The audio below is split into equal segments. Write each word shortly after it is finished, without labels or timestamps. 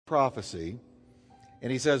prophecy.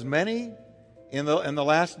 And he says, many in the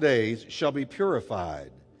last days shall be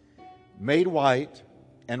purified, made white,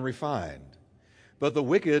 and refined. But the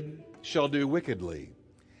wicked shall do wickedly,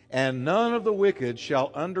 and none of the wicked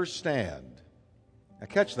shall understand. Now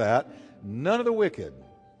catch that. None of the wicked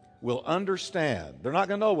will understand. They're not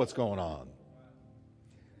going to know what's going on.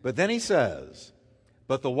 But then he says,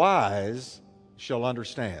 but the wise shall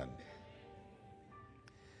understand.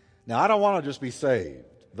 Now, I don't want to just be saved,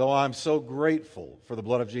 though I'm so grateful for the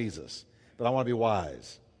blood of Jesus, but I want to be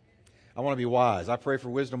wise. I want to be wise. I pray for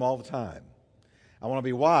wisdom all the time. I want to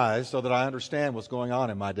be wise so that I understand what's going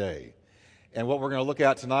on in my day. And what we're going to look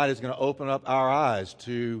at tonight is going to open up our eyes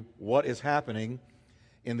to what is happening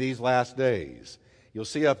in these last days. You'll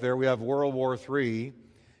see up there we have World War III,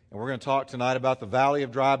 and we're going to talk tonight about the Valley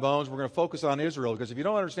of Dry Bones. We're going to focus on Israel, because if you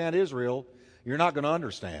don't understand Israel, you're not going to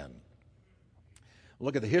understand.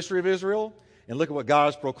 Look at the history of Israel, and look at what God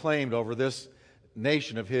has proclaimed over this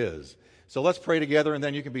nation of His. So let's pray together, and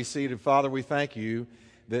then you can be seated. Father, we thank you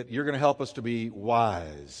that you're going to help us to be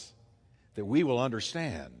wise, that we will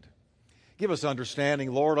understand. Give us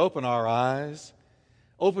understanding, Lord. Open our eyes.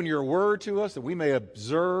 Open your word to us that we may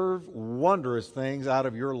observe wondrous things out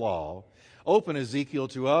of your law. Open Ezekiel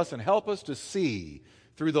to us and help us to see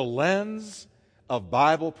through the lens of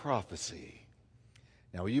Bible prophecy.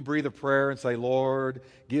 Now, will you breathe a prayer and say, Lord,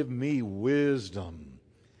 give me wisdom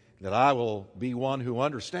that I will be one who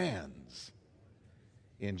understands.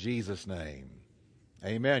 In Jesus' name.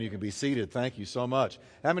 Amen. You can be seated. Thank you so much.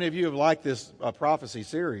 How many of you have liked this prophecy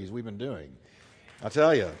series we've been doing? I'll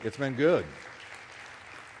tell you, it's been good.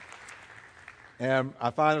 And I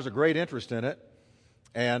find there's a great interest in it.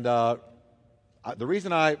 And the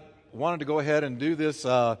reason I wanted to go ahead and do this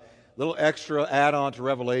little extra add-on to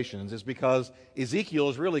Revelations is because Ezekiel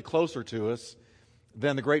is really closer to us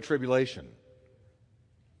than the Great Tribulation.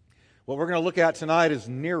 What we're going to look at tonight is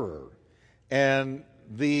nearer. And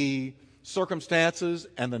the circumstances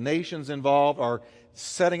and the nations involved are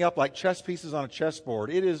setting up like chess pieces on a chessboard.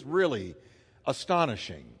 It is really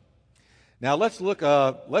astonishing. Now let's look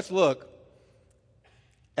at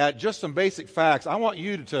just some basic facts. I want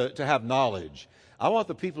you to have knowledge. I want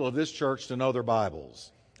the people of this church to know their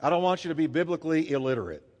Bibles. I don't want you to be biblically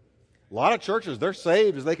illiterate. A lot of churches, they're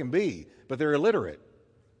saved as they can be, but they're illiterate.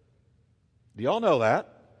 Do y'all know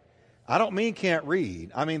that? I don't mean can't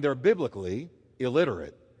read. I mean they're biblically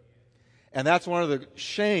illiterate. And that's one of the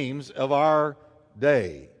shames of our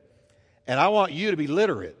day. And I want you to be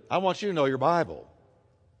literate. I want you to know your Bible.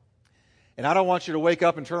 And I don't want you to wake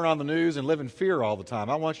up and turn on the news and live in fear all the time.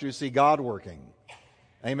 I want you to see God working.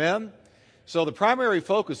 Amen? So the primary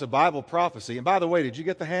focus of Bible prophecy, and by the way, did you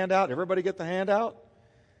get the handout? Everybody get the handout?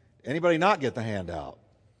 Anybody not get the handout?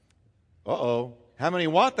 Uh-oh. How many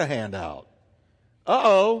want the handout?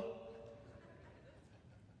 Uh-oh.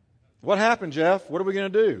 What happened, Jeff? What are we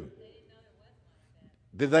going to do?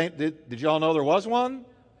 Did y'all know there was one?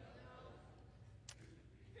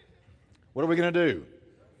 What are we going to do?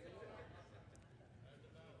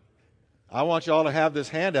 I want y'all to have this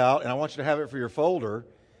handout, and I want you to have it for your folder.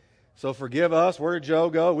 So forgive us. Where did Joe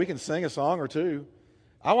go? We can sing a song or two.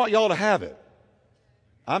 I want y'all to have it.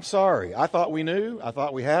 I'm sorry. I thought we knew. I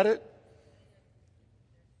thought we had it.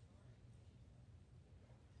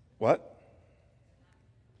 What?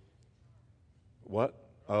 What?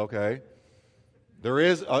 Okay. There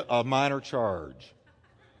is a minor charge.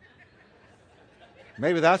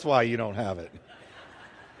 Maybe that's why you don't have it.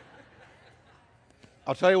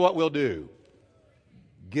 I'll tell you what we'll do.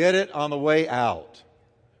 Get it on the way out.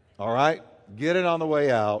 All right? Get it on the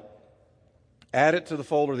way out. Add it to the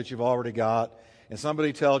folder that you've already got. And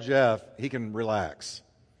somebody tell Jeff he can relax.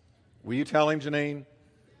 Will you tell him, Janine?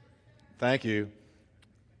 Thank you.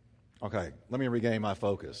 Okay, let me regain my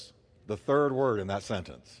focus. The third word in that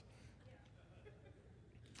sentence.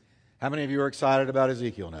 How many of you are excited about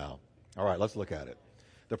Ezekiel now? All right, let's look at it.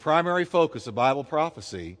 The primary focus of Bible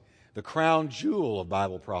prophecy, the crown jewel of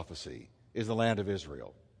Bible prophecy, is the land of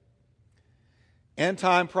Israel.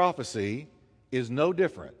 End-time prophecy is no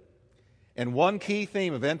different. And one key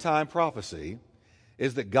theme of end-time prophecy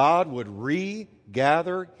is that God would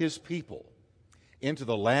regather His people into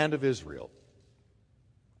the land of Israel.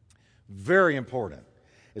 Very important.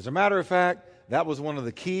 As a matter of fact, that was one of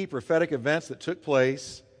the key prophetic events that took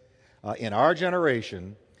place in our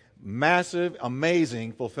generation. Massive,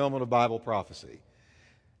 amazing fulfillment of Bible prophecy.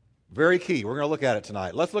 Very key. We're going to look at it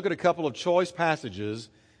tonight. Let's look at a couple of choice passages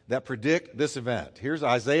that predict this event. Here's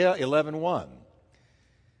Isaiah 11:1.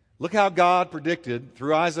 Look how God predicted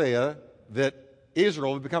through Isaiah that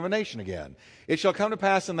Israel would become a nation again. It shall come to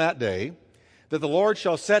pass in that day that the Lord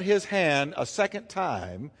shall set his hand a second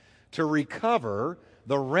time to recover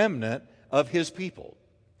the remnant of his people.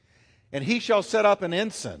 And he shall set up an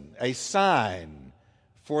ensign, a sign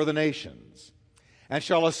for the nations, and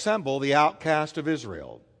shall assemble the outcast of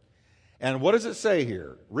Israel. And what does it say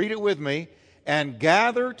here? Read it with me. And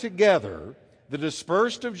gather together the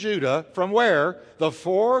dispersed of Judah from where? The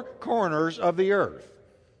four corners of the earth.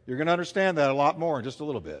 You're going to understand that a lot more in just a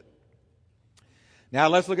little bit. Now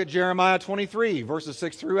let's look at Jeremiah 23, verses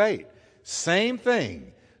 6 through 8. Same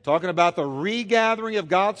thing, talking about the regathering of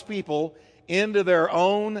God's people into their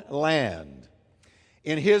own land.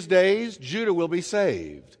 In his days, Judah will be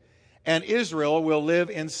saved, and Israel will live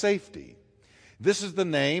in safety. This is the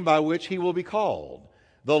name by which he will be called,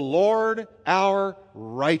 the Lord our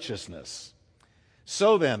righteousness.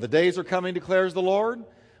 So then, the days are coming, declares the Lord,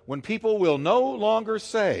 when people will no longer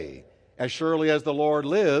say, as surely as the Lord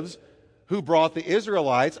lives, who brought the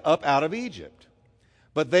Israelites up out of Egypt.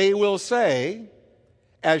 But they will say,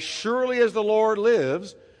 as surely as the Lord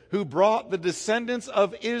lives, who brought the descendants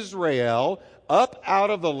of Israel up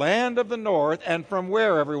out of the land of the north, and from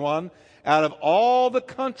where, everyone? Out of all the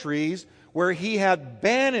countries where he had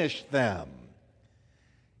banished them.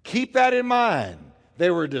 Keep that in mind. They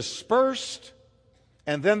were dispersed,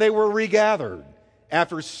 and then they were regathered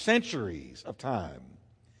after centuries of time.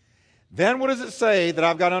 Then what does it say that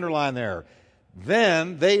I've got underlined there?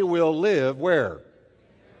 Then they will live where?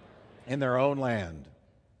 In their own land.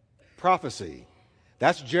 Prophecy.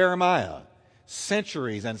 That's Jeremiah.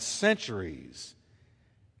 Centuries and centuries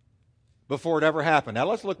before it ever happened. Now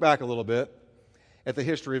let's look back a little bit at the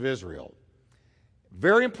history of Israel.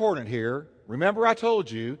 Very important here. Remember I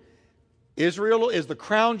told you, Israel is the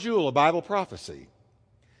crown jewel of Bible prophecy.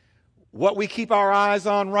 What we keep our eyes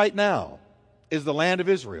on right now is the land of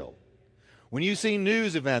Israel. When you see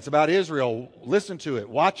news events about Israel, listen to it,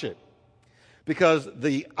 watch it, because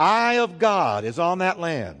the eye of God is on that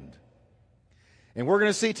land. And we're going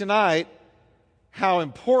to see tonight how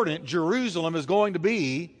important Jerusalem is going to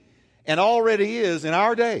be and already is in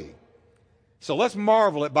our day. So let's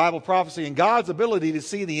marvel at Bible prophecy and God's ability to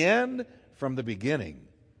see the end from the beginning.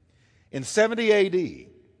 In 70 A.D.,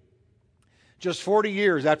 just 40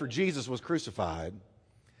 years after Jesus was crucified,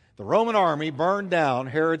 the Roman army burned down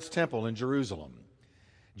Herod's temple in Jerusalem.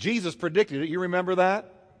 Jesus predicted it. You remember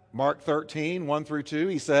that? Mark 13, 1 through 2,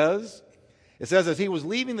 it says, as he was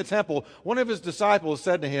leaving the temple, one of his disciples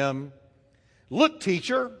said to him, "Look,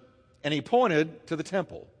 teacher," and he pointed to the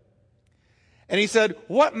temple. And he said,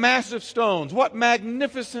 "What massive stones, what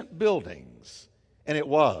magnificent buildings." And it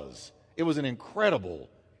was an incredible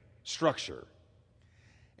structure.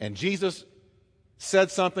 And Jesus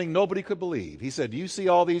said something nobody could believe. He said, "Do you see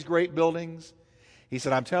all these great buildings?" He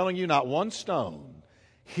said, "I'm telling you, not one stone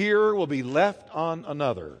here will be left on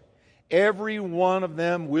another. Every one of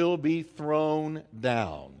them will be thrown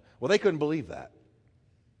down." Well, they couldn't believe that.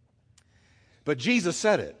 But Jesus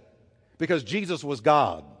said it because Jesus was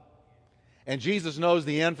God. And Jesus knows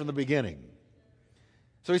the end from the beginning.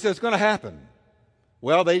 So he said, it's going to happen.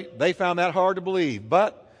 Well, they found that hard to believe.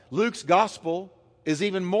 But Luke's gospel is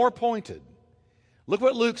even more pointed. Look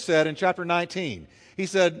what Luke said in chapter 19. It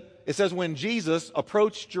says, when Jesus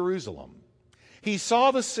approached Jerusalem, he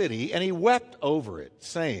saw the city and he wept over it,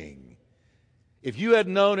 saying, "If you had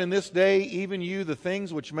known in this day, even you, the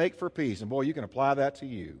things which make for peace." And boy, you can apply that to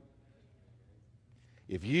you.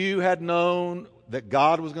 If you had known that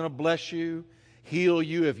God was going to bless you, heal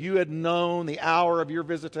you, if you had known the hour of your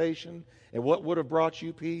visitation and what would have brought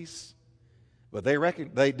you peace, but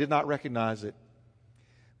they did not recognize it.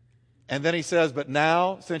 And then he says, "But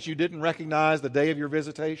now, since you didn't recognize the day of your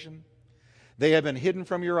visitation, they have been hidden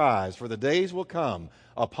from your eyes, for the days will come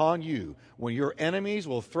upon you when your enemies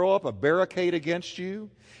will throw up a barricade against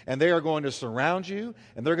you, and they are going to surround you,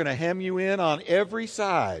 and they're going to hem you in on every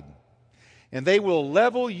side. And they will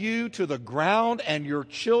level you to the ground and your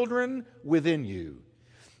children within you.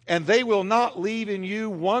 And they will not leave in you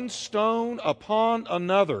one stone upon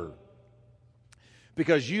another,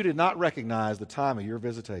 because you did not recognize the time of your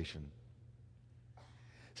visitation."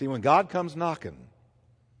 See, when God comes knocking,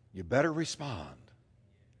 you better respond.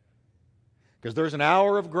 Because there's an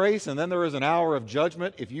hour of grace and then there is an hour of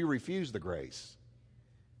judgment if you refuse the grace.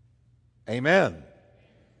 Amen.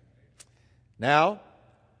 Now,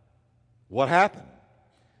 what happened?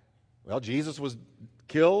 Well, Jesus was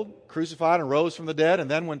killed, crucified, and rose from the dead. And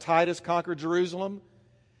then when Titus conquered Jerusalem,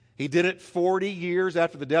 he did it 40 years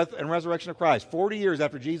after the death and resurrection of Christ. 40 years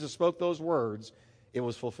after Jesus spoke those words, it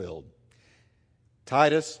was fulfilled.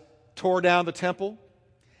 Titus tore down the temple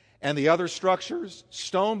and the other structures,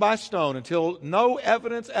 stone by stone, until no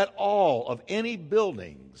evidence at all of any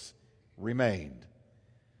buildings remained.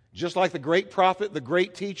 Just like the great prophet, the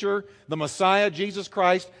great teacher, the Messiah, Jesus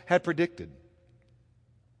Christ, had predicted.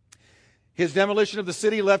 His demolition of the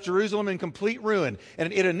city left Jerusalem in complete ruin,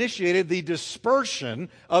 and it initiated the dispersion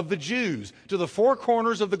of the Jews to the four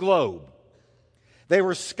corners of the globe. They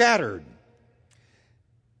were scattered.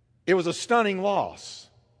 It was a stunning loss.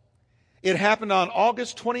 It happened on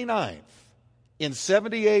August 29th in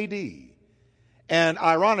 70 A.D., and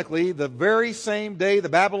ironically, the very same day the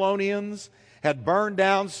Babylonians had burned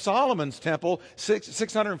down Solomon's temple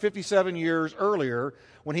 657 years earlier,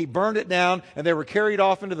 when he burned it down and they were carried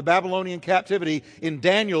off into the Babylonian captivity in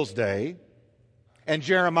Daniel's day and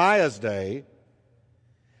Jeremiah's day.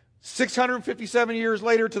 657 years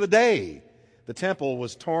later to the day, the temple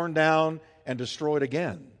was torn down and destroyed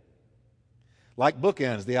again. Like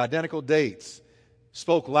bookends, the identical dates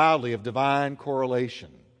spoke loudly of divine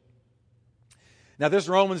correlation. Now, this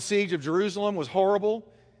Roman siege of Jerusalem was horrible.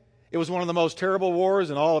 It was one of the most terrible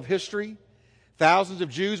wars in all of history. Thousands of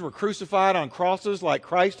Jews were crucified on crosses like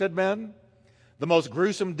Christ had been. The most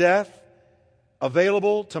gruesome death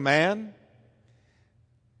available to man.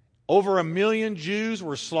 Over 1 million Jews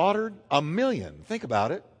were slaughtered. 1 million. Think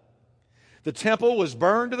about it. The temple was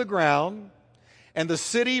burned to the ground, and the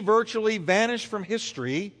city virtually vanished from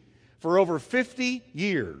history for over 50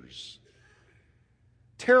 years.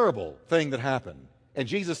 Terrible thing that happened. And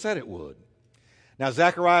Jesus said it would. Now,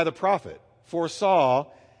 Zechariah the prophet foresaw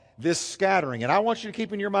this scattering. And I want you to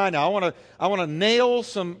keep in your mind now, I want to nail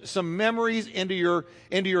some memories into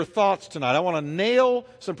your thoughts tonight. I want to nail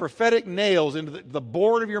some prophetic nails into the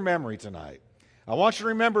board of your memory tonight. I want you to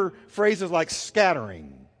remember phrases like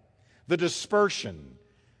scattering, the dispersion.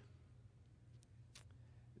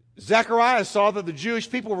 Zechariah saw that the Jewish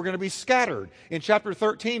people were going to be scattered. In chapter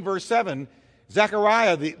 13, verse 7,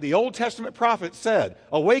 Zechariah, the Old Testament prophet, said,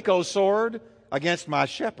 "Awake, O sword, against my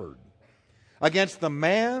shepherd, against the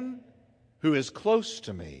man who is close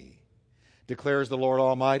to me, declares the Lord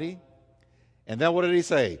Almighty." And then what did he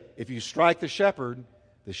say? If you strike the shepherd,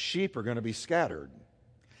 the sheep are going to be scattered.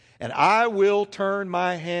 And I will turn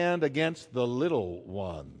my hand against the little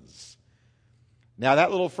ones. Now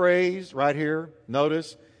that little phrase right here,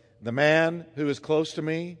 notice, the man who is close to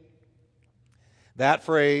me, that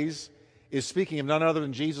phrase is speaking of none other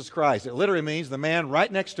than Jesus Christ. It literally means the man right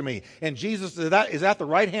next to me. And Jesus is at the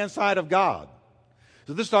right-hand side of God.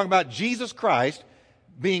 So this is talking about Jesus Christ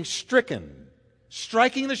being stricken,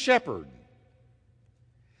 striking the shepherd.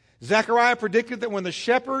 Zechariah predicted that when the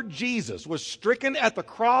shepherd, Jesus, was stricken at the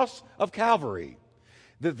cross of Calvary,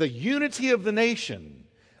 that the unity of the nation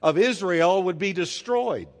of Israel would be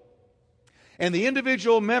destroyed. And the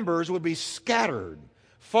individual members would be scattered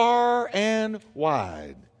far and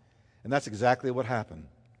wide. And that's exactly what happened.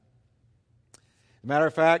 As a matter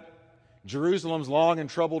of fact, Jerusalem's long and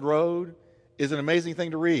troubled road is an amazing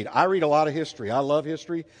thing to read. I read a lot of history. I love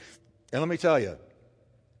history. And let me tell you,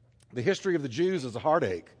 the history of the Jews is a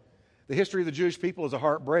heartache. The history of the Jewish people is a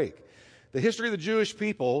heartbreak. The history of the Jewish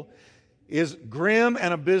people is grim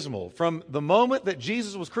and abysmal. From the moment that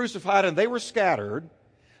Jesus was crucified and they were scattered,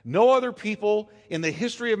 no other people in the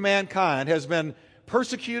history of mankind has been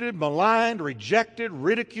persecuted, maligned, rejected,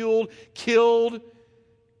 ridiculed, killed,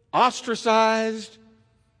 ostracized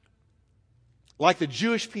like the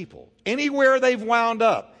Jewish people. Anywhere they've wound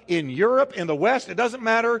up, in Europe, in the West, it doesn't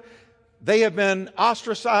matter. They have been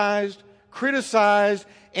ostracized, criticized.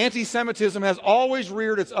 Anti-Semitism has always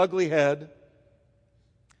reared its ugly head.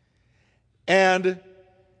 And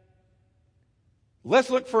let's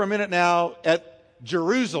look for a minute now at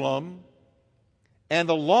Jerusalem and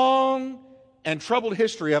the long and troubled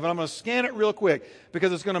history of it. I'm going to scan it real quick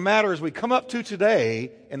because it's going to matter as we come up to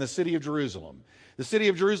today in the city of Jerusalem. The city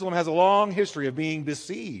of Jerusalem has a long history of being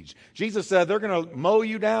besieged. Jesus said they're going to mow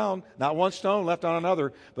you down, not one stone left on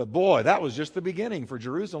another. But boy, that was just the beginning for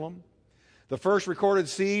Jerusalem. The first recorded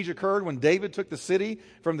siege occurred when David took the city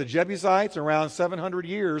from the Jebusites around 700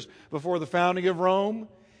 years before the founding of Rome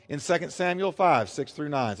in 2 Samuel 5, 6 through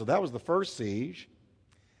 9. So that was the first siege.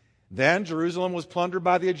 Then Jerusalem was plundered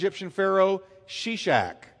by the Egyptian pharaoh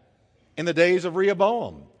Shishak in the days of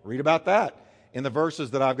Rehoboam. Read about that in the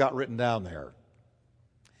verses that I've got written down there.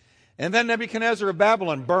 And then Nebuchadnezzar of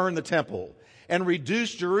Babylon burned the temple and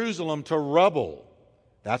reduced Jerusalem to rubble.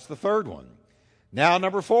 That's the third one. Now,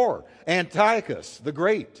 number 4, Antiochus the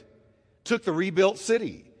Great took the rebuilt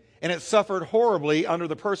city, and it suffered horribly under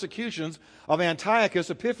the persecutions of Antiochus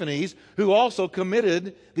Epiphanes, who also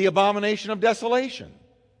committed the abomination of desolation.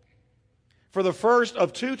 For the first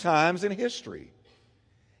of 2 times in history,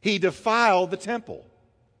 he defiled the temple,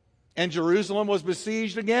 and Jerusalem was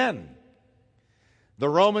besieged again. The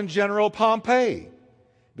Roman general Pompey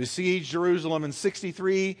besieged Jerusalem in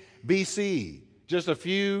 63 BC, just a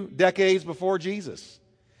few decades before Jesus.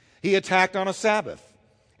 He attacked on a Sabbath.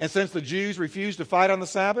 And since the Jews refused to fight on the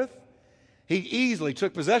Sabbath, he easily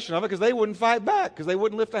took possession of it because they wouldn't fight back, because they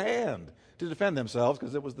wouldn't lift a hand to defend themselves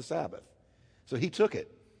because it was the Sabbath. So he took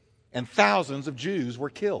it, and thousands of Jews were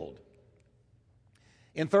killed.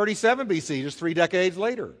 In 37 BC, just 3 decades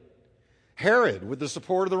later, Herod, with the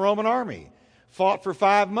support of the Roman army, fought for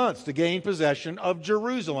 5 months to gain possession of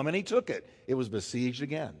Jerusalem, and he took it. It was besieged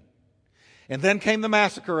again. And then came the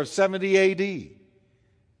massacre of 70 AD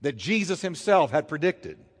that Jesus himself had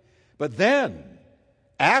predicted. But then,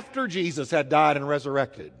 after Jesus had died and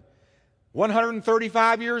resurrected,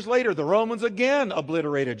 135 years later, the Romans again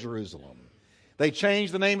obliterated Jerusalem. They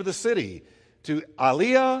changed the name of the city to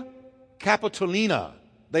Aelia Capitolina.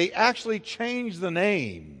 They actually changed the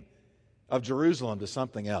name of Jerusalem to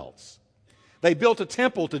something else. They built a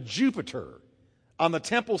temple to Jupiter on the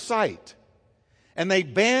temple site, and they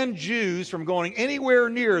banned Jews from going anywhere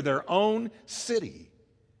near their own city,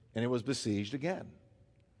 and it was besieged again.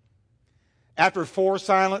 After 4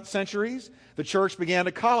 silent centuries, the church began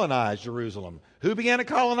to colonize Jerusalem. Who began to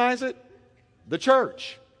colonize it? The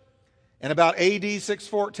church. And about AD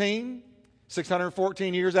 614,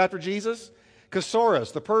 614 years after Jesus,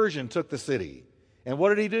 Caesarus, the Persian, took the city. And what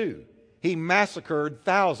did he do? He massacred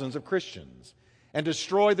thousands of Christians and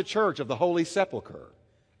destroyed the church of the Holy Sepulchre.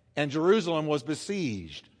 And Jerusalem was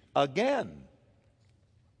besieged again.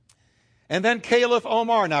 And then Caliph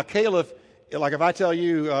Omar. Now, Caliph, like if I tell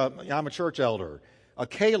you I'm a church elder, a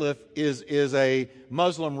caliph is a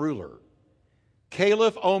Muslim ruler.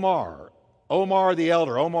 Caliph Omar the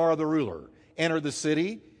elder, Omar the ruler, entered the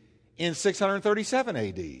city in 637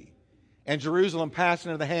 AD. And Jerusalem passed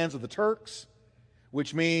into the hands of the Turks,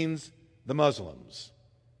 which means the Muslims.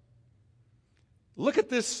 Look at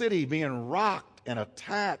this city being rocked and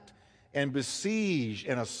attacked and besieged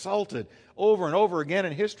and assaulted over and over again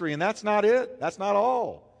in history. And that's not it. That's not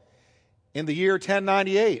all. In the year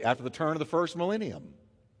 1098, after the turn of the first millennium,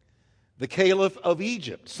 the Caliph of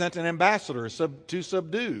Egypt sent an ambassador to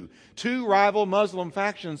subdue 2 rival Muslim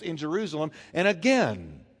factions in Jerusalem. And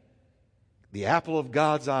again, the apple of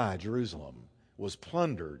God's eye, Jerusalem, was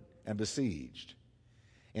plundered and besieged.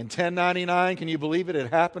 In 1099, can you believe it? It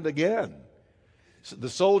happened again. The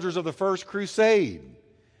soldiers of the First Crusade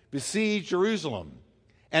besieged Jerusalem.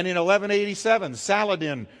 And in 1187,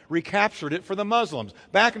 Saladin recaptured it for the Muslims.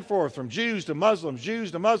 Back and forth from Jews to Muslims,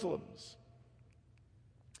 Jews to Muslims.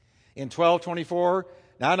 In 1224,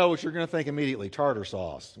 now I know what you're going to think immediately, tartar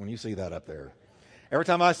sauce, when you see that up there. Every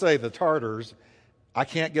time I say the Tartars, I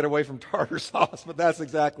can't get away from tartar sauce, but that's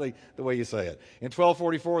exactly the way you say it. In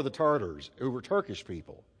 1244, the Tartars, who were Turkish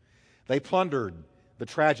people, they plundered the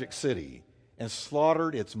tragic city and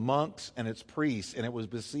slaughtered its monks and its priests, and it was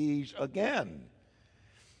besieged again.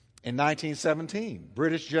 In 1917,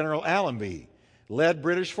 British General Allenby led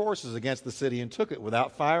British forces against the city and took it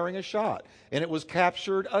without firing a shot, and it was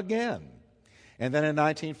captured again. And then in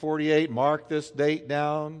 1948, mark this date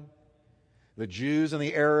down, the Jews and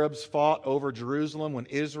the Arabs fought over Jerusalem when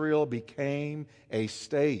Israel became a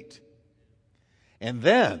state. And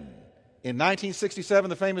then, in 1967,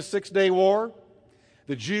 the famous Six-Day War,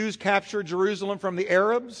 the Jews captured Jerusalem from the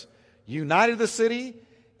Arabs, united the city,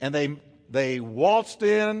 and they waltzed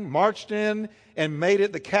in, marched in, and made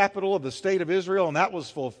it the capital of the state of Israel, and that was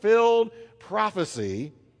fulfilled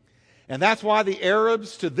prophecy. And that's why the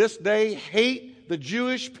Arabs to this day hate the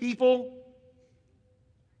Jewish people,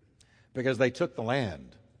 because they took the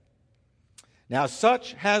land. Now,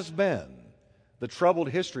 such has been the troubled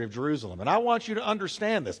history of Jerusalem. And I want you to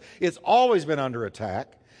understand this. It's always been under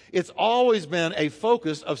attack. It's always been a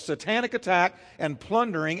focus of satanic attack and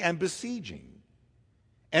plundering and besieging.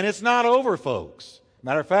 And it's not over, folks.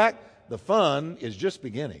 Matter of fact, the fun is just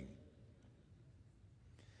beginning.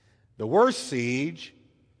 The worst siege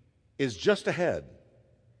is just ahead.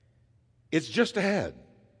 It's just ahead.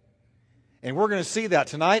 And we're going to see that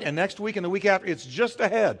tonight and next week and the week after. It's just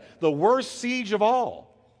ahead. The worst siege of all.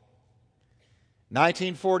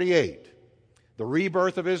 1948. The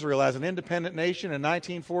rebirth of Israel as an independent nation in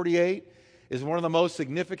 1948 is one of the most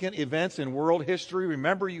significant events in world history.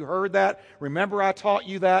 Remember you heard that. Remember I taught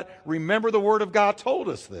you that. Remember the Word of God told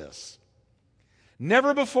us this.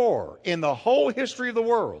 Never before in the whole history of the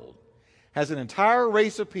world has an entire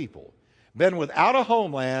race of people been without a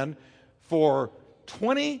homeland for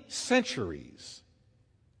 20 centuries,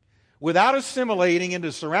 without assimilating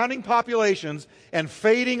into surrounding populations and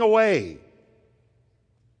fading away.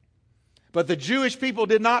 But the Jewish people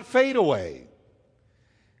did not fade away.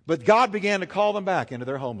 But God began to call them back into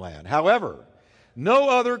their homeland. However, no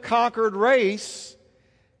other conquered race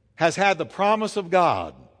has had the promise of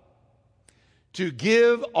God to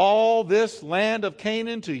give all this land of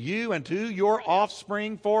Canaan to you and to your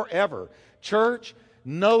offspring forever. Church,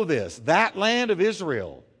 know this. That land of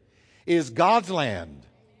Israel is God's land.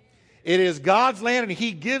 It is God's land, and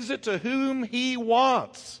He gives it to whom He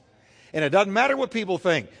wants. And it doesn't matter what people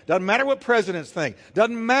think. Doesn't matter what presidents think.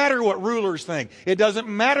 Doesn't matter what rulers think. It doesn't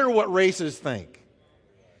matter what races think.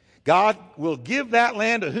 God will give that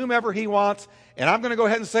land to whomever He wants. And I'm going to go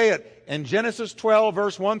ahead and say it. In Genesis 12,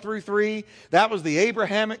 verse 1 through 3, that was the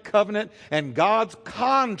Abrahamic covenant and God's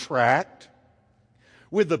contract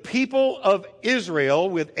with the people of Israel,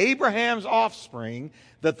 with Abraham's offspring,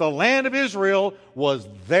 that the land of Israel was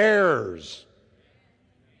theirs.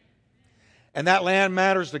 And that land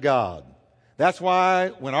matters to God. That's why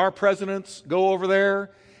when our presidents go over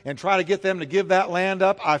there and try to get them to give that land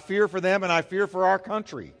up, I fear for them and I fear for our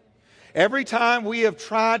country. Every time we have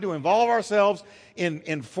tried to involve ourselves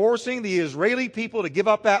in forcing the Israeli people to give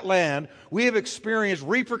up that land, we have experienced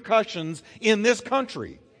repercussions in this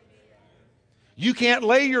country. You can't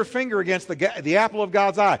lay your finger against the apple of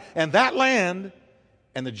God's eye. And that land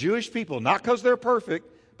and the Jewish people, not because they're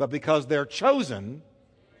perfect, but because they're chosen,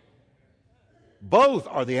 both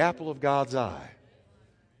are the apple of God's eye.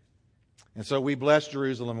 And so we bless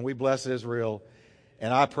Jerusalem and we bless Israel.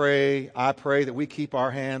 And I pray that we keep our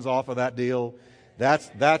hands off of that deal.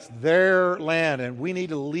 That's their land, and we need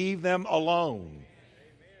to leave them alone.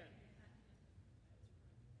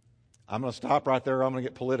 I'm going to stop right there, or I'm going to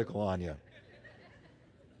get political on you.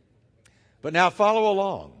 But now follow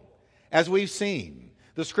along. As we've seen,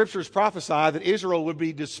 the Scriptures prophesy that Israel would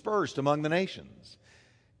be dispersed among the nations.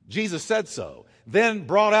 Jesus said so. Then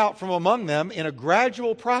brought out from among them in a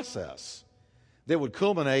gradual process that would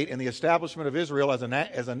culminate in the establishment of Israel as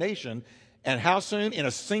a nation. And how soon? In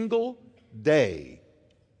a single day.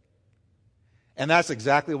 And that's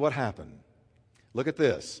exactly what happened. Look at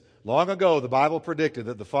this. Long ago, the Bible predicted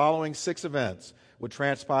that the following 6 events would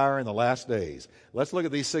transpire in the last days. Let's look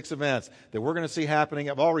at these 6 events that we're going to see happening.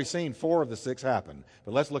 I've already seen 4 of the 6 happen,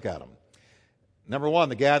 but let's look at them. Number 1,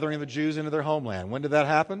 the gathering of the Jews into their homeland. When did that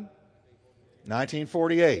happen?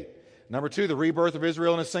 1948. Number 2, the rebirth of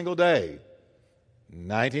Israel in a single day.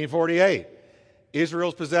 1948.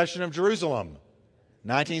 Israel's possession of Jerusalem.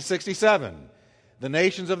 1967. The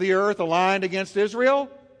nations of the earth aligned against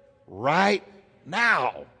Israel right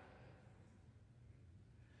now.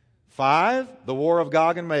 5, the war of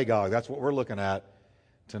Gog and Magog. That's what we're looking at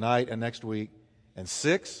tonight and next week. And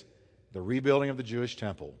 6, the rebuilding of the Jewish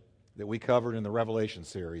temple that we covered in the Revelation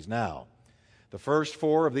series. Now, the first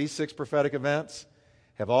 4 of these 6 prophetic events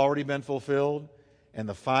have already been fulfilled, and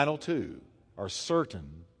the final 2 are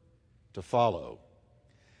certain to follow.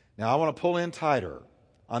 Now, I want to pull in tighter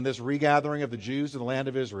on this regathering of the Jews in the land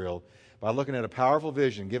of Israel by looking at a powerful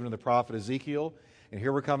vision given to the prophet Ezekiel. And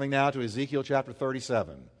here we're coming now to Ezekiel chapter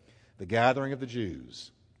 37, the gathering of the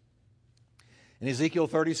Jews. In Ezekiel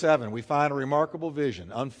 37, we find a remarkable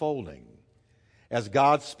vision unfolding as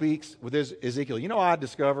God speaks with Ezekiel. You know, I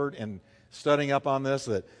discovered in studying up on this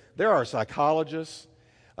that there are psychologists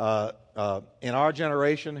in our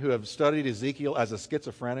generation who have studied Ezekiel as a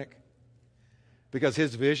schizophrenic because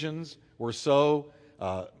his visions were so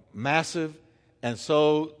massive and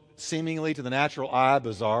so seemingly to the natural eye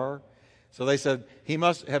bizarre. So they said he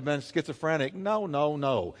must have been schizophrenic.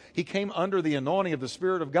 No. He came under the anointing of the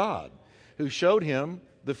Spirit of God who showed him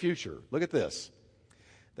the future. Look at this.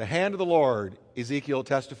 The hand of the Lord, Ezekiel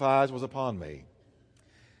testifies, was upon me.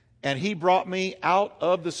 And He brought me out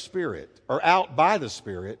of the Spirit, or out by the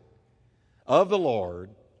Spirit of the Lord,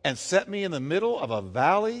 and set me in the middle of a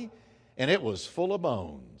valley, and it was full of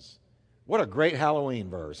bones. What a great Halloween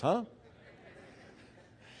verse, huh?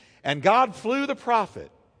 And God flew the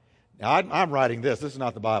prophet. Now, I'm writing this. This is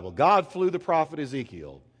not the Bible. God flew the prophet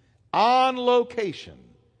Ezekiel on location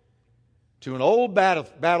to an old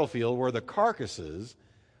battlefield where the carcasses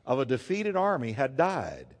of a defeated army had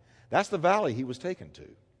died. That's the valley he was taken to.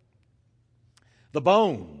 The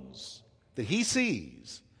bones that he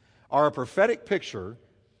sees are a prophetic picture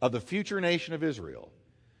of the future nation of Israel,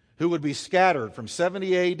 who would be scattered from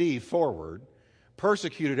 70 A.D. forward,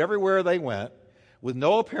 persecuted everywhere they went, with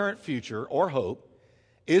no apparent future or hope.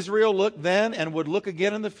 Israel looked then and would look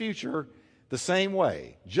again in the future the same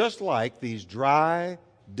way, just like these dry,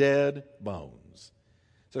 dead bones.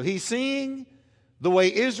 So he's seeing the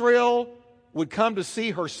way Israel would come to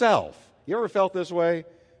see herself. You ever felt this way?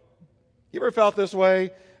 You ever felt this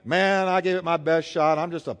way? Man, I gave it my best shot.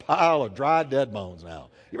 I'm just a pile of dry, dead bones now.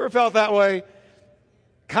 You ever felt that way?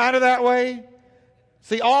 Kind of that way?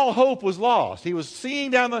 See, all hope was lost. He was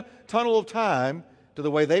seeing down the tunnel of time to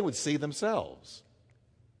the way they would see themselves.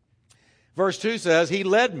 Verse 2 says, He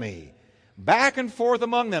led me back and forth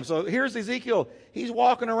among them. So here's Ezekiel. He's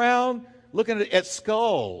walking around looking at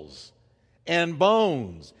skulls and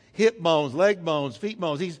bones, hip bones, leg bones, feet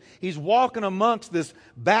bones. He's walking amongst this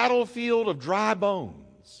battlefield of dry bones.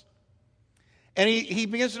 And he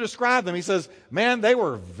begins to describe them. He says, man, they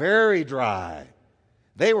were very dry.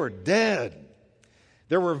 They were dead.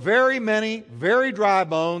 There were very many, very dry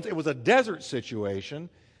bones. It was a desert situation,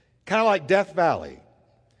 kind of like Death Valley,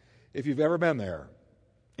 if you've ever been there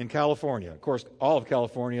in California. Of course, all of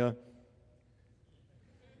California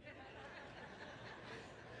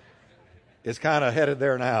is kind of headed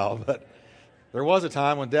there now, but there was a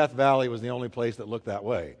time when Death Valley was the only place that looked that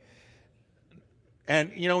way.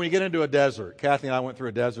 And, you know, when you get into a desert, Kathy and I went through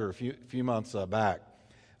a desert a few months back,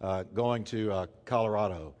 going to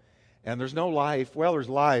Colorado. And there's no life. Well, there's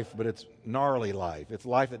life, but it's gnarly life. It's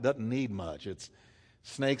life that doesn't need much. It's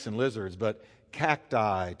snakes and lizards, but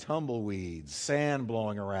cacti, tumbleweeds, sand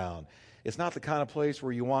blowing around. It's not the kind of place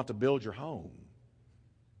where you want to build your home.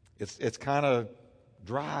 It's kind of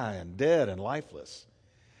dry and dead and lifeless.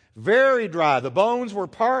 Very dry. The bones were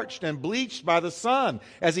parched and bleached by the sun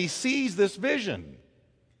as he sees this vision.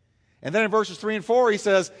 And then in verses 3 and 4, he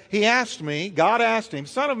says, He asked me, God asked him,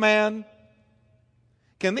 Son of man,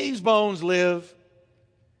 can these bones live?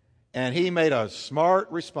 And he made a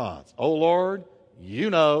smart response. Oh, Lord, you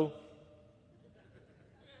know.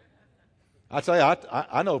 I tell you,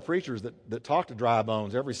 I know preachers that talk to dry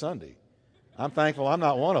bones every Sunday. I'm thankful I'm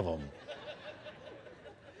not one of them.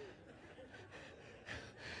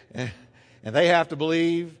 And they have to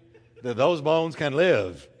believe that those bones can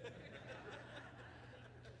live.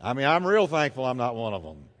 I mean, I'm real thankful I'm not one of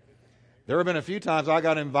them. There have been a few times I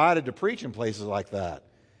got invited to preach in places like that,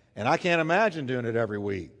 and I can't imagine doing it every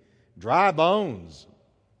week. Dry bones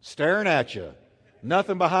staring at you.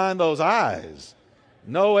 Nothing behind those eyes.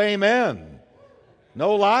 No amen.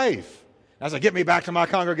 No life. I said, get me back to my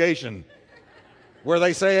congregation where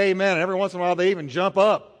they say amen, and every once in a while they even jump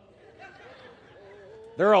up.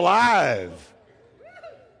 They're alive.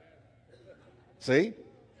 See?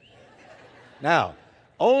 Now,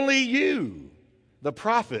 only you, the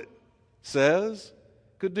prophet, says,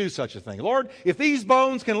 could do such a thing. Lord, if these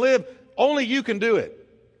bones can live, only you can do it.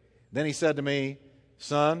 Then he said to me,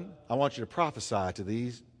 Son, I want you to prophesy to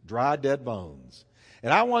these dry, dead bones.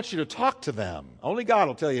 And I want you to talk to them. Only God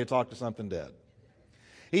will tell you to talk to something dead.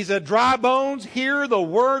 He said, dry bones, hear the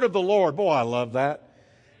word of the Lord. Boy, I love that.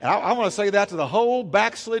 And I want to say that to the whole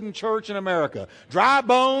backslidden church in America. Dry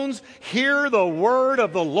bones, hear the word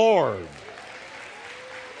of the Lord.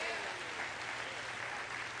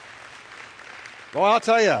 Well, I'll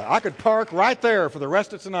tell you, I could park right there for the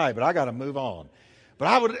rest of tonight, but I got to move on.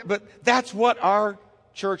 But that's what our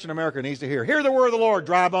church in America needs to hear. Hear the word of the Lord,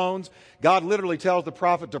 dry bones. God literally tells the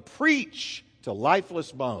prophet to preach to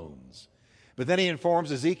lifeless bones. But then he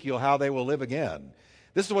informs Ezekiel how they will live again.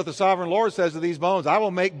 This is what the sovereign Lord says to these bones. I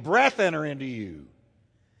will make breath enter into you,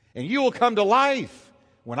 and you will come to life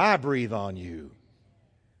when I breathe on you.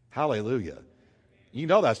 Hallelujah. You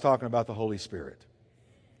know that's talking about the Holy Spirit.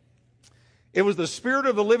 It was the Spirit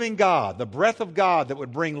of the living God, the breath of God, that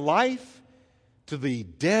would bring life to the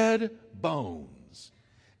dead bones.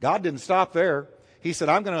 God didn't stop there. He said,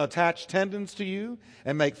 I'm going to attach tendons to you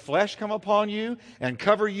and make flesh come upon you and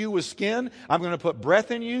cover you with skin. I'm going to put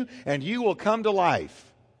breath in you and you will come to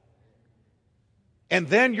life. And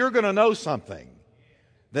then you're going to know something,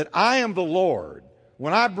 that I am the Lord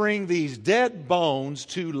when I bring these dead bones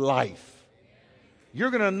to life.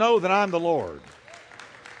 You're going to know that I'm the Lord.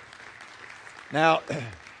 Now,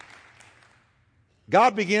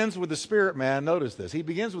 God begins with the spirit man. Notice this. He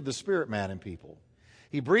begins with the spirit man in people.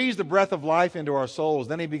 He breathes the breath of life into our souls.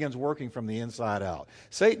 Then he begins working from the inside out.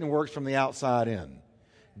 Satan works from the outside in.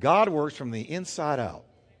 God works from the inside out.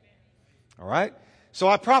 All right? So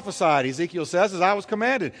I prophesied, Ezekiel says, as I was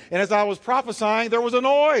commanded. And as I was prophesying, there was a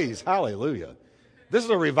noise. Hallelujah. This is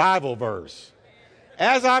a revival verse.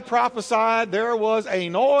 As I prophesied, there was a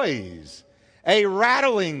noise, a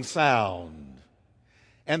rattling sound.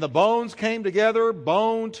 And the bones came together,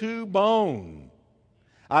 bone to bone.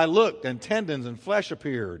 I looked, and tendons and flesh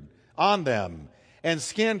appeared on them, and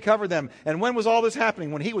skin covered them. And when was all this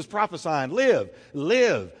happening? When he was prophesying, live,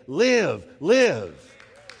 live, live, live.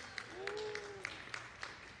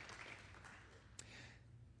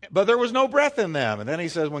 But there was no breath in them. And then he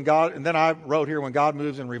says, and then I wrote here, when God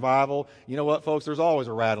moves in revival, you know what, folks? There's always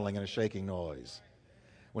a rattling and a shaking noise.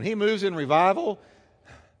 When he moves in revival,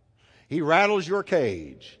 he rattles your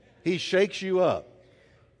cage. He shakes you up.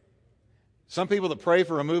 Some people that pray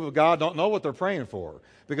for a move of God don't know what they're praying for.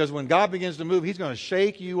 Because when God begins to move, he's going to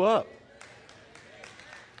shake you up.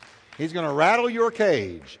 He's going to rattle your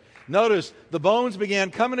cage. Notice the bones began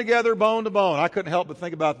coming together bone to bone. I couldn't help but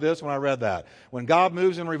think about this when I read that. When God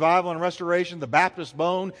moves in revival and restoration, the Baptist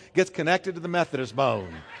bone gets connected to the Methodist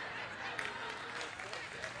bone.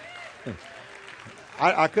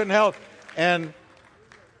 I couldn't help. And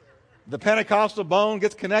the Pentecostal bone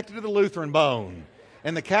gets connected to the Lutheran bone.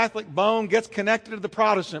 And the Catholic bone gets connected to the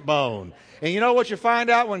Protestant bone. And you know what you find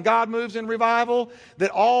out when God moves in revival? That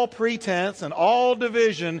all pretense and all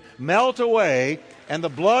division melt away, and the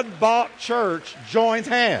blood-bought church joins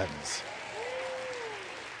hands.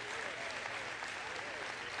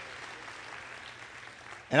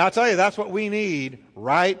 And I'll tell you, that's what we need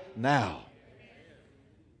right now.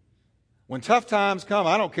 When tough times come,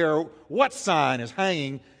 I don't care what sign is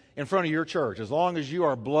hanging in front of your church. As long as you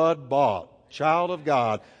are blood-bought, child of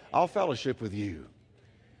God, I'll fellowship with you.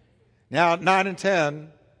 Now, 9 and 10,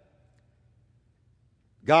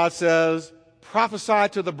 God says, prophesy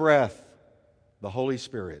to the breath, the Holy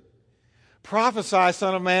Spirit. Prophesy,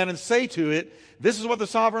 Son of Man, and say to it, this is what the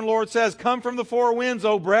sovereign Lord says, come from the four winds,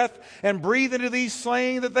 O breath, and breathe into these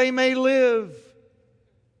slain that they may live.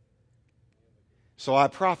 So I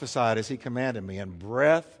prophesied as he commanded me, and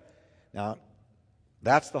breath, now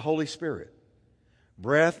that's the Holy Spirit.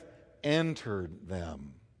 Breath entered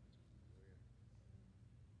them.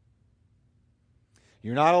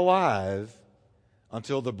 You're not alive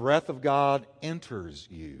until the breath of God enters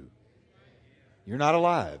you. You're not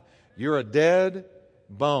alive. You're a dead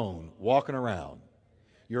bone walking around.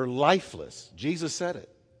 You're lifeless. Jesus said it.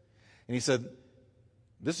 And he said,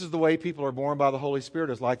 this is the way people are born by the Holy Spirit.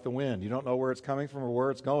 It's like the wind. You don't know where it's coming from or where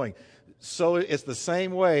it's going. So it's the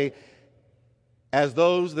same way as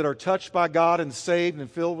those that are touched by God and saved and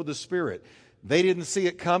filled with the Spirit. They didn't see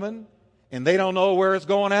it coming, and they don't know where it's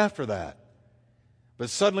going after that. But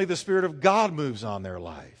suddenly the Spirit of God moves on their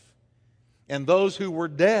life. And those who were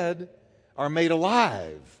dead are made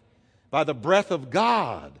alive by the breath of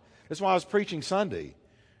God. That's why I was preaching Sunday.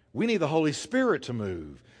 We need the Holy Spirit to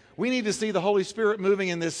move. We need to see the Holy Spirit moving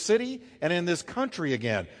in this city and in this country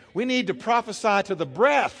again. We need to prophesy to the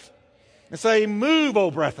breath and say, move, O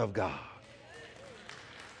breath of God.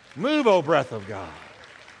 Move, O breath of God.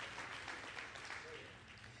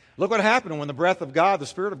 Look what happened when the breath of God, the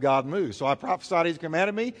Spirit of God, moved. So I prophesied as he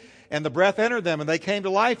commanded me, and the breath entered them, and they came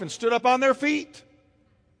to life and stood up on their feet.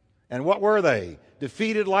 And what were they?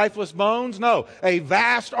 Defeated, lifeless bones? No, a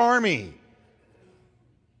vast army.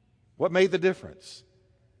 What made the difference?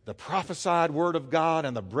 The prophesied word of God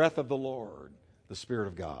and the breath of the Lord, the Spirit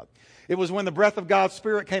of God. It was when the breath of God's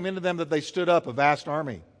Spirit came into them that they stood up, a vast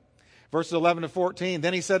army. Verses 11 to 14,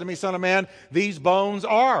 then he said to me, Son of man, these bones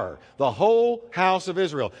are the whole house of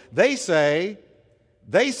Israel. They say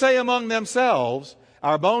among themselves,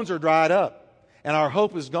 our bones are dried up, and our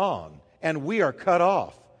hope is gone, and we are cut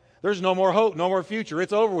off. There's no more hope, no more future.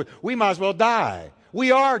 It's over with. We might as well die.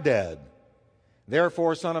 We are dead.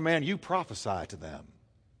 Therefore, Son of man, you prophesy to them.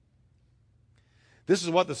 This is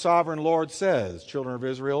what the sovereign Lord says, children of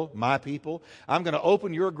Israel, my people. I'm going to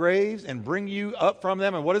open your graves and bring you up from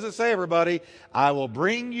them. And what does it say, everybody? I will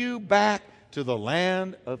bring you back to the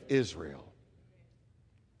land of Israel.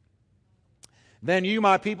 Then you,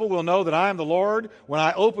 my people, will know that I am the Lord when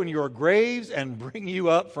I open your graves and bring you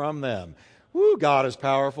up from them. Woo, God is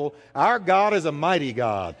powerful. Our God is a mighty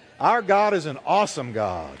God. Our God is an awesome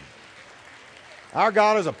God. Our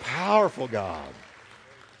God is a powerful God.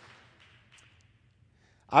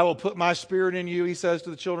 I will put my spirit in you, he says to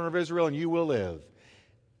the children of Israel, and you will live.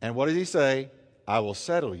 And what does he say? I will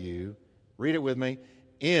settle you, read it with me,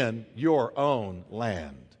 in your own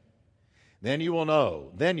land. Then you will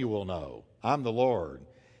know, I'm the Lord,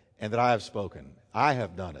 and that I have spoken. I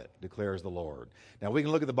have done it, declares the Lord. Now we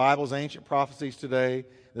can look at the Bible's ancient prophecies today.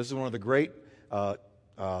 This is one of the great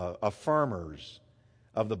affirmers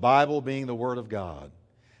of the Bible being the Word of God.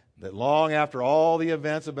 That long after all the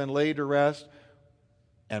events have been laid to rest,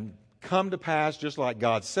 and come to pass just like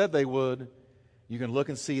God said they would, you can look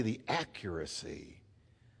and see the accuracy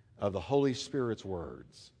of the Holy Spirit's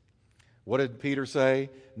words. What did Peter say?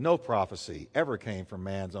 No prophecy ever came from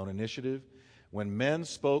man's own initiative. When men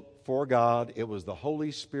spoke for God, it was the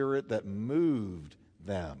Holy Spirit that moved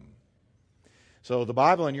them. So the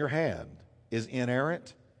Bible in your hand is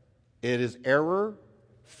inerrant. It is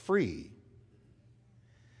error-free.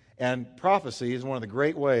 And prophecy is one of the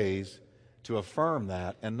great ways to affirm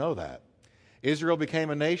that and know that. Israel became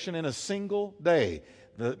a nation in a single day.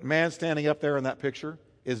 The man standing up there in that picture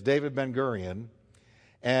is David Ben-Gurion,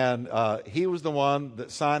 and he was the one that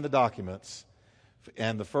signed the documents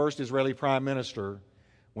and the first Israeli prime minister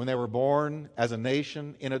when they were born as a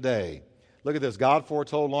nation in a day. Look at this. God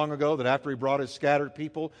foretold long ago that after he brought his scattered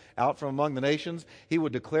people out from among the nations, he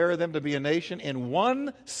would declare them to be a nation in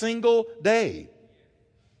one single day.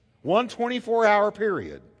 One 24-hour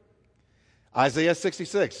period. Isaiah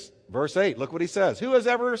 66, verse 8, look what he says. Who has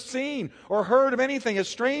ever seen or heard of anything as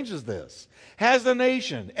strange as this? Has the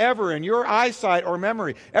nation ever in your eyesight or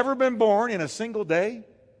memory ever been born in a single day?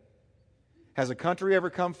 Has a country ever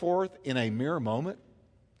come forth in a mere moment?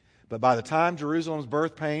 But by the time Jerusalem's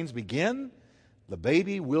birth pains begin, the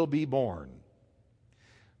baby will be born.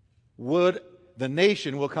 The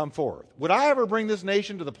nation will come forth. Would I ever bring this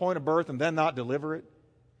nation to the point of birth and then not deliver it?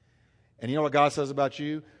 And you know what God says about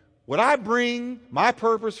you? Would I bring my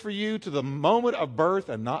purpose for you to the moment of birth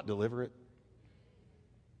and not deliver it?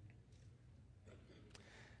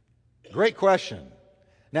 Great question.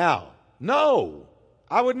 Now, no,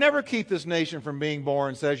 I would never keep this nation from being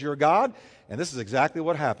born, says your God. And this is exactly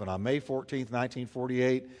what happened on May 14th,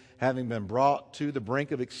 1948, having been brought to the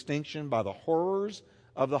brink of extinction by the horrors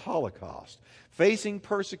of the Holocaust, facing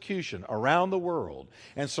persecution around the world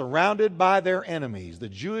and surrounded by their enemies. The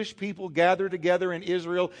Jewish people gathered together in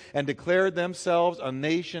Israel and declared themselves a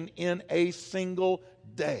nation in a single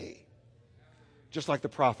day, just like the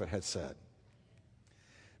prophet had said.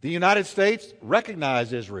 The United States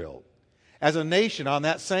recognized Israel as a nation on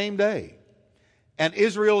that same day. And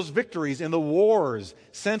Israel's victories in the wars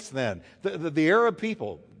since then. The Arab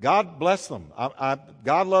people, God bless them.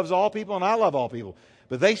 God loves all people and I love all people.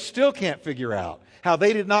 But they still can't figure out how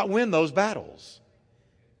they did not win those battles.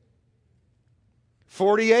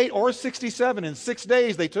 48 or 67, in 6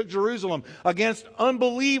 days they took Jerusalem against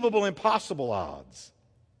unbelievable, impossible odds.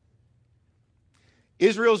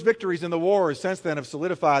 Israel's victories in the wars since then have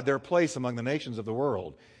solidified their place among the nations of the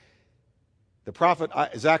world. The prophet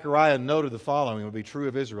Zechariah noted the following would be true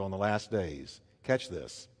of Israel in the last days. Catch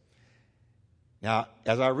this. Now,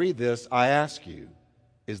 as I read this, I ask you,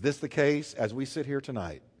 is this the case as we sit here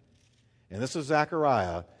tonight? And this is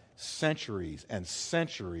Zechariah centuries and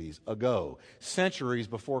centuries ago, centuries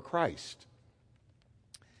before Christ.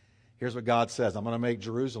 Here's what God says. I'm going to make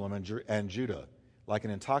Jerusalem and Judah like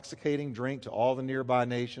an intoxicating drink to all the nearby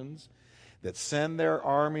nations that send their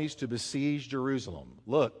armies to besiege Jerusalem.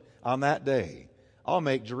 Look, on that day, I'll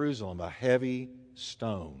make Jerusalem a heavy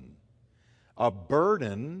stone, a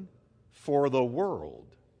burden for the world.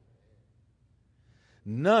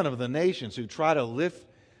 None of the nations who try to lift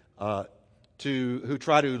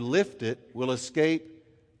it will escape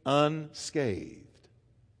unscathed.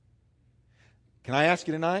 Can I ask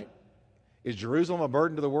you tonight, is Jerusalem a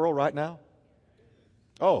burden to the world right now?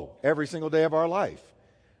 Oh, every single day of our life.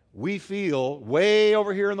 We feel way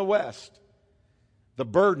over here in the West the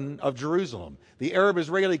burden of Jerusalem. The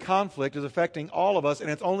Arab-Israeli conflict is affecting all of us, and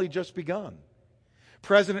it's only just begun.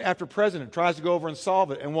 President after president tries to go over and solve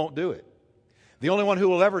it and won't do it. The only one who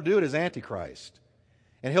will ever do it is Antichrist.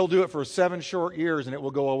 And he'll do it for 7 short years and it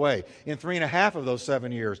will go away. In 3.5 of those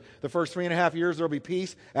 7 years, the first 3.5 years there will be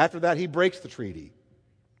peace. After that, he breaks the treaty.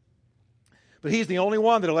 But he's the only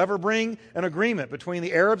one that will ever bring an agreement between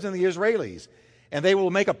the Arabs and the Israelis. And they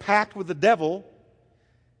will make a pact with the devil,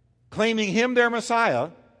 claiming him their Messiah,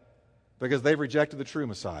 because they've rejected the true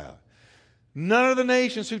Messiah. None of the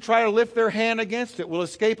nations who try to lift their hand against it will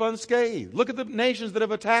escape unscathed. Look at the nations that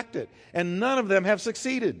have attacked it, and none of them have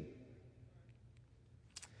succeeded.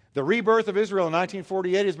 The rebirth of Israel in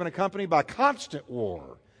 1948 has been accompanied by constant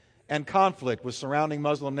war and conflict with surrounding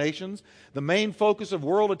Muslim nations. The main focus of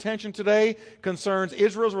world attention today concerns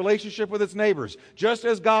Israel's relationship with its neighbors. Just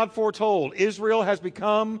as God foretold, Israel has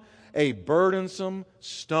become a burdensome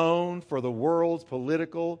stone for the world's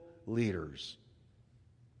political leaders.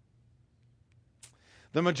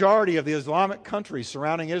 The majority of the Islamic countries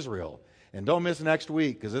surrounding Israel, and don't miss next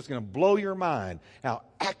week because it's going to blow your mind how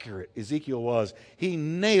accurate Ezekiel was. He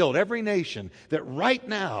nailed every nation that right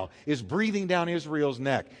now is breathing down Israel's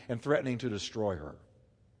neck and threatening to destroy her.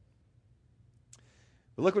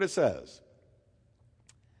 But look what it says.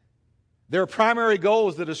 Their primary goal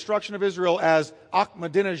is the destruction of Israel, as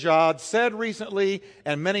Ahmadinejad said recently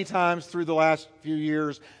and many times through the last few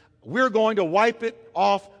years. We're going to wipe it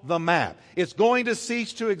off the map. It's going to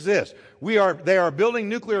cease to exist. They are building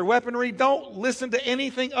nuclear weaponry. Don't listen to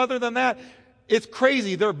anything other than that. It's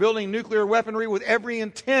crazy. They're building nuclear weaponry with every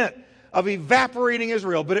intent of evaporating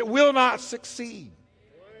Israel, but it will not succeed.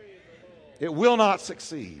 It will not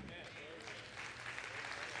succeed.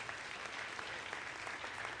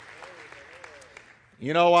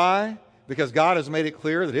 You know why? Because God has made it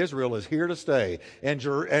clear that Israel is here to stay. And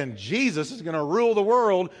Jesus is going to rule the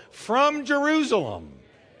world from Jerusalem.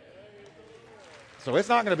 So it's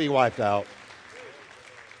not going to be wiped out.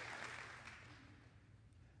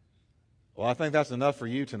 Well, I think that's enough for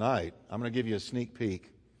you tonight. I'm going to give you a sneak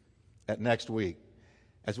peek at next week.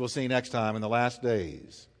 As we'll see next time, in the last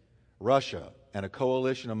days, Russia and a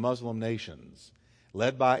coalition of Muslim nations,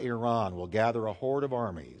 led by Iran, will gather a horde of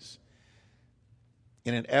armies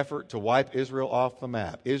in an effort to wipe Israel off the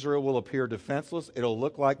map. Israel will appear defenseless. It'll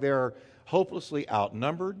look like they're hopelessly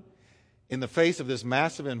outnumbered in the face of this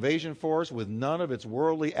massive invasion force with none of its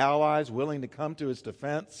worldly allies willing to come to its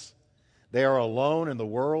defense. They are alone in the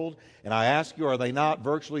world. And I ask you, are they not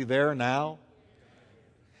virtually there now?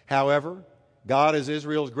 However, God is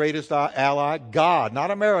Israel's greatest ally. God, not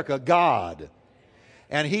America, God.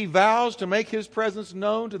 And he vows to make his presence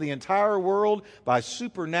known to the entire world by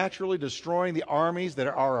supernaturally destroying the armies that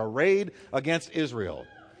are arrayed against Israel.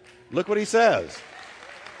 Look what he says.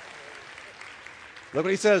 Look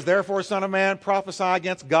what he says. Therefore, son of man, prophesy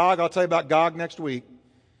against Gog. I'll tell you about Gog next week.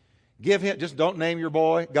 Give him, just don't name your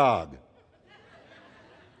boy Gog.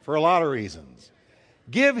 For a lot of reasons.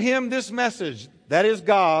 Give him this message, that is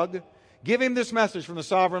Gog. Give him this message from the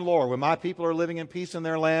sovereign Lord. When my people are living in peace in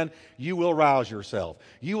their land, you will rouse yourself.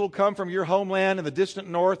 You will come from your homeland in the distant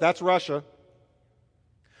north, that's Russia,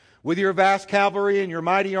 with your vast cavalry and your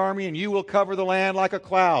mighty army, and you will cover the land like a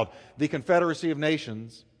cloud, the confederacy of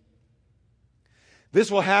nations. This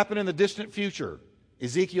will happen in the distant future.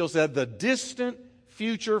 Ezekiel said, the distant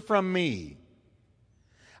future from me.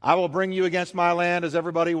 I will bring you against my land as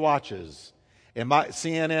everybody watches. In my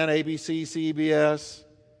CNN, ABC, CBS,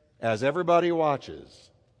 as everybody watches.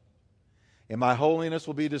 And my holiness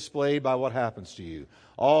will be displayed by what happens to you.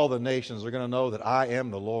 All the nations are going to know that I am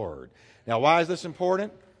the Lord. Now, why is this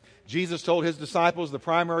important? Jesus told his disciples the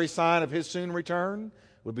primary sign of his soon return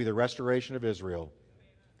would be the restoration of Israel.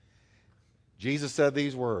 Jesus said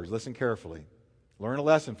these words. Listen carefully. Learn a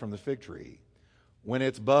lesson from the fig tree. When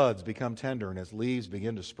its buds become tender and its leaves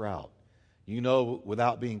begin to sprout, you know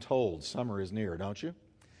without being told summer is near, don't you?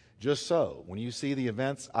 Just so, when you see the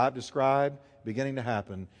events I've described beginning to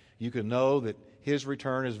happen, you can know that his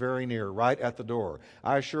return is very near, right at the door.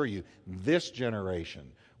 I assure you, this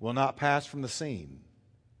generation will not pass from the scene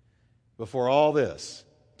before all this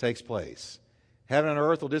takes place. Heaven and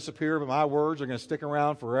earth will disappear, but my words are going to stick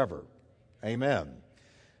around forever. Amen.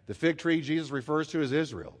 The fig tree Jesus refers to is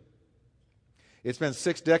Israel. It's been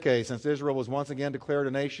 6 decades since Israel was once again declared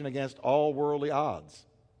a nation against all worldly odds.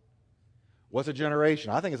 What's a generation?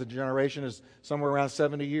 I think it's a generation is somewhere around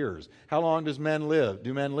 70 years. How long do men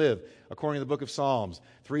live? According to the book of Psalms,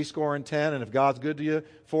 70, and if God's good to you,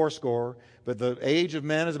 80. But the age of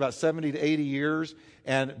men is about 70 to 80 years,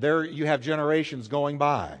 and there you have generations going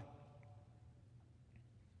by.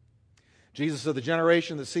 Jesus said the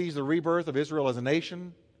generation that sees the rebirth of Israel as a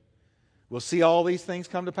nation will see all these things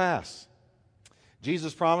come to pass.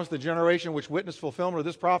 Jesus promised the generation which witnessed fulfillment of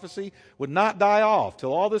this prophecy would not die off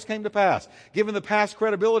till all this came to pass. Given the past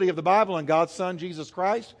credibility of the Bible and God's Son, Jesus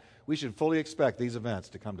Christ, we should fully expect these events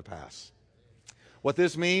to come to pass. What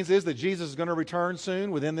this means is that Jesus is going to return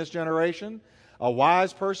soon within this generation. A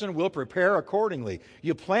wise person will prepare accordingly.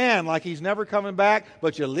 You plan like he's never coming back,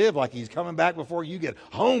 but you live like he's coming back before you get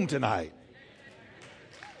home tonight.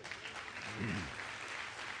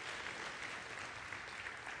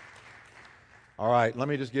 All right, let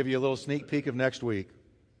me just give you a little sneak peek of next week.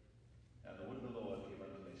 And the word of the Lord came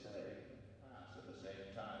unto me, saying, Ask at the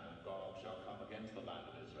same time, and God shall come against the land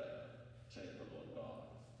of Israel, saith the Lord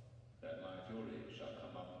God, that my fury shall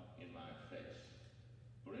come up in my face.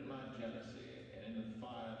 For in my jealousy and in the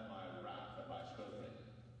fire of my wrath have I spoken.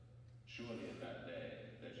 Surely in that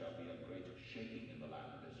day there shall be a great shaking in the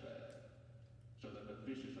land of Israel, so that the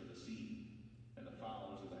fishes of the sea, and the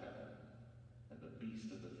fowls of the heaven, and the beasts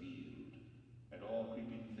of the field, and all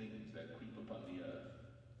creeping things that creep upon the earth,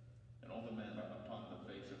 and all the men upon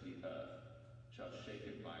the face of the earth shall shake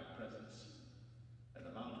at my presence, and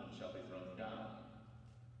the mountains shall be thrown down,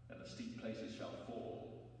 and the steep places shall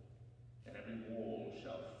fall, and every wall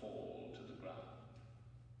shall fall to the ground.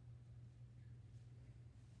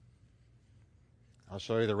 I'll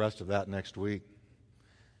show you the rest of that next week.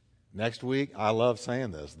 Next week, I love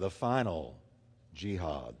saying this, the final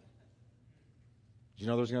jihad. Do you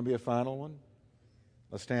know there's going to be a final one?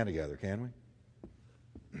 Let's stand together, can we?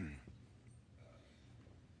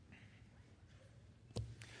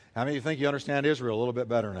 How many of you think you understand Israel a little bit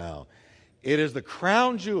better now? It is the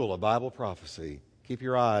crown jewel of Bible prophecy. Keep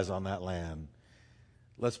your eyes on that land.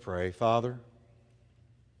 Let's pray. Father,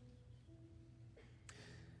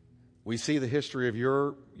 we see the history of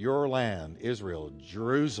your land, Israel,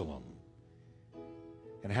 Jerusalem,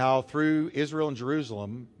 and how through Israel and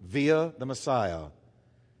Jerusalem, via the Messiah,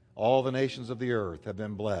 all the nations of the earth have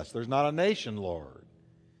been blessed. There's not a nation, Lord,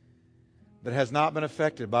 that has not been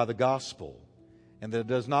affected by the gospel and that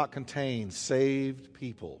does not contain saved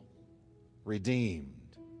people, redeemed.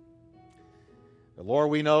 But Lord,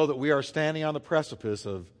 we know that we are standing on the precipice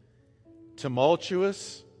of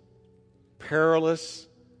tumultuous, perilous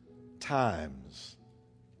times.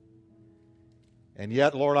 And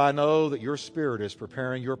yet, Lord, I know that your Spirit is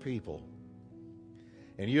preparing your people.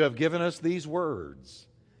 And you have given us these words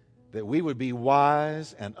that we would be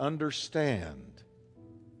wise and understand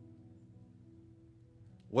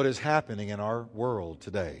what is happening in our world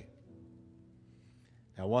today.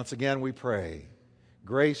 Now, once again, we pray,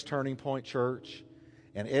 Grace Turning Point Church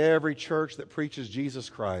and every church that preaches Jesus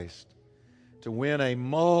Christ to win a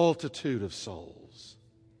multitude of souls.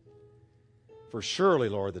 For surely,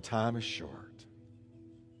 Lord, the time is short.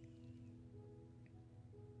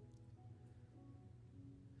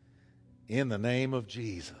 In the name of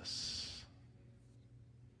Jesus.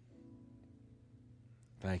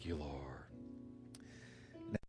 Thank you, Lord.